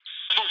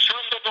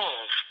Fondo 2.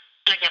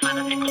 La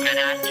llamada se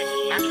cobrará al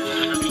terminar los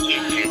tonos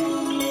siguientes.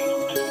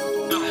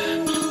 No,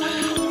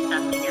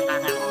 esta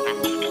llamada ahora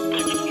puede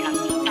dejar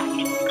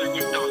mensaje después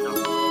de todo.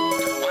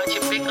 Why don't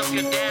you pick up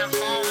your damn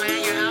phone,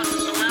 man? Your house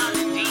is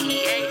surrounded.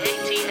 DEA,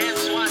 ATF,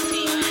 SWAT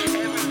team.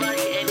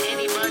 Everybody and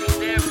anybody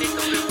there, pick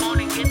up your phone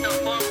and get the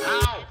fuck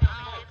out.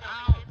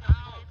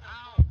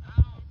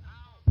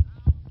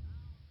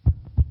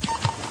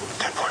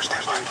 10-4,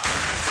 stand by.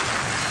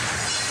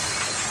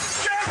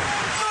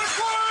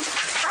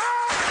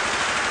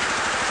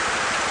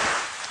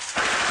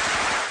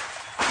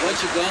 What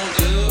you gon'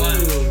 do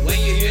when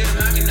you hear them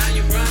knocking on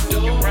your front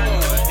door?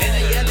 And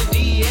they yelling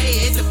DA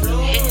hit the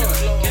floor.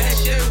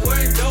 Cash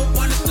everywhere, dope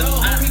on the store.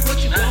 Homie,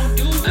 what you gon'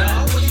 do,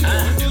 dog? What you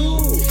gon'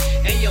 do?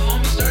 And your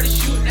homie started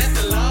shooting at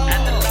the law.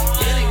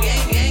 Yelling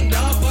gang,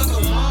 dog, fuck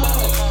them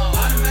all.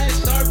 Automatic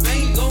start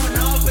banging, going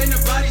off, and the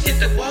bodies hit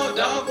the wall,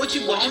 dog. What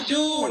you gon'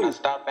 do? When I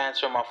stop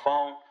answering my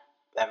phone,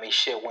 that means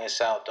shit went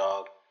south,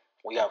 dog.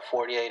 We got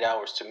 48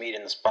 hours to meet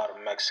in the spot of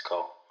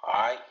Mexico.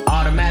 Alright?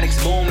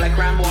 Automatics boom like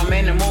Rambo, I'm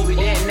in the movie.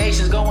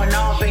 Detonations going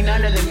off, ain't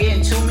none of them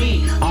getting to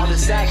me. All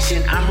this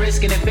action, I'm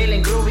risking and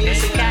feeling groovy.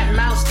 It's a cat and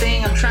mouse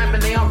thing, I'm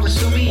trapping, they all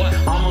pursue me.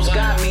 Almost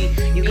got me,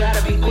 you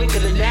gotta be quicker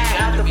than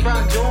that. Out the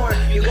front door,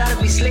 you gotta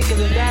be slicker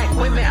than that.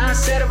 Equipment on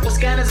set up with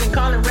scanners and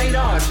calling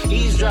radars.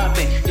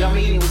 Eavesdropping, your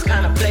meeting was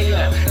kinda play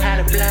up.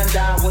 Had it planned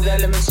out with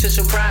elements to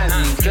surprise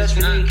me. Just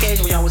for the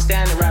occasion, y'all was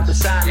standing right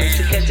beside me.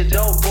 To catch a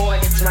dope boy,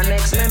 it's my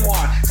next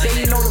memoir. Say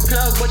you know the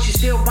plug, but you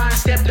still buying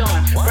stepped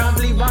on.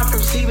 Probably bought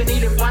from Steven,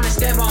 need to find a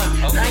step on.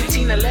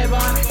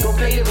 1911, go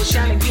play it with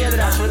shining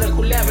piedras. For the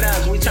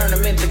culebras, we turn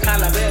them into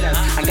calaveras.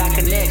 I got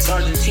connects,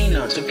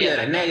 Argentina to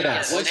Piedra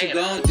Negras. What you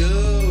gon' do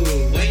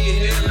when you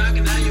hear them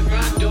knocking on your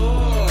front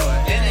door?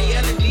 And they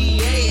yelling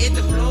DA hit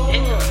the floor.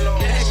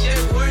 Cash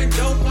everywhere and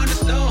dope on the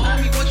store.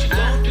 Homie, what you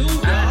gon' do,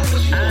 dog?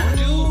 What you gon'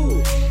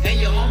 do? And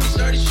your homie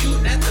started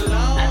shooting at the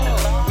law.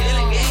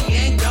 Yelling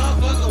gang,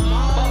 dog, fuck them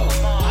all.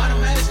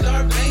 Automatic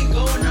start bang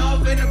going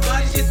off and the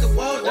bodies hit the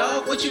wall,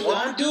 dog. What you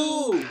gon' do?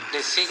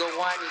 The Seagull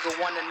 1, Eagle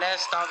 1, the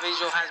nest, all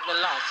visual has been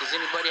lost. Does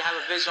anybody have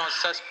a visual on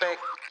suspect?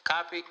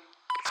 Copy?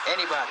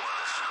 Anybody?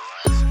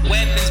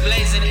 Weapons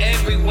blazing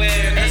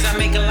everywhere. Cause I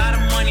make a lot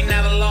of money,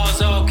 now the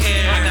laws all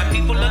care. I got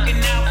people looking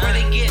out where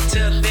they get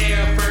to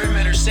there.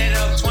 Perimeter set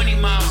up 20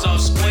 miles all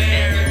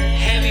square.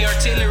 Heavy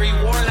artillery,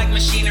 war like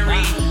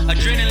machinery.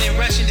 Adrenaline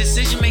rushing,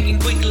 decision making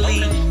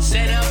quickly.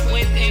 Set up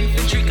with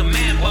infantry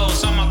command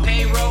posts. On my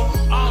payroll,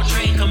 all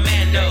trained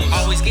commandos.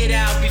 Always get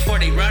out before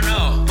they run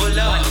off. Pull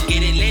up,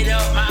 get it lit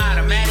up, my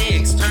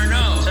automatics turn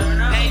up.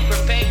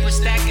 Paper,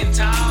 stacking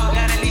tall.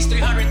 Got at least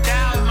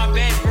 300,000 my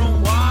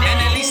bedroom wall. And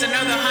at least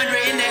another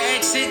 100 in the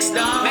X6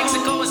 dog.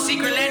 Mexico is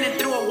secret landing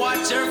through a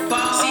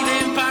waterfall. See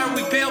the empire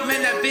we built,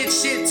 man, that bitch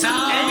shit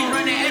tall. And we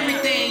running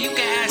everything, you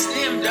can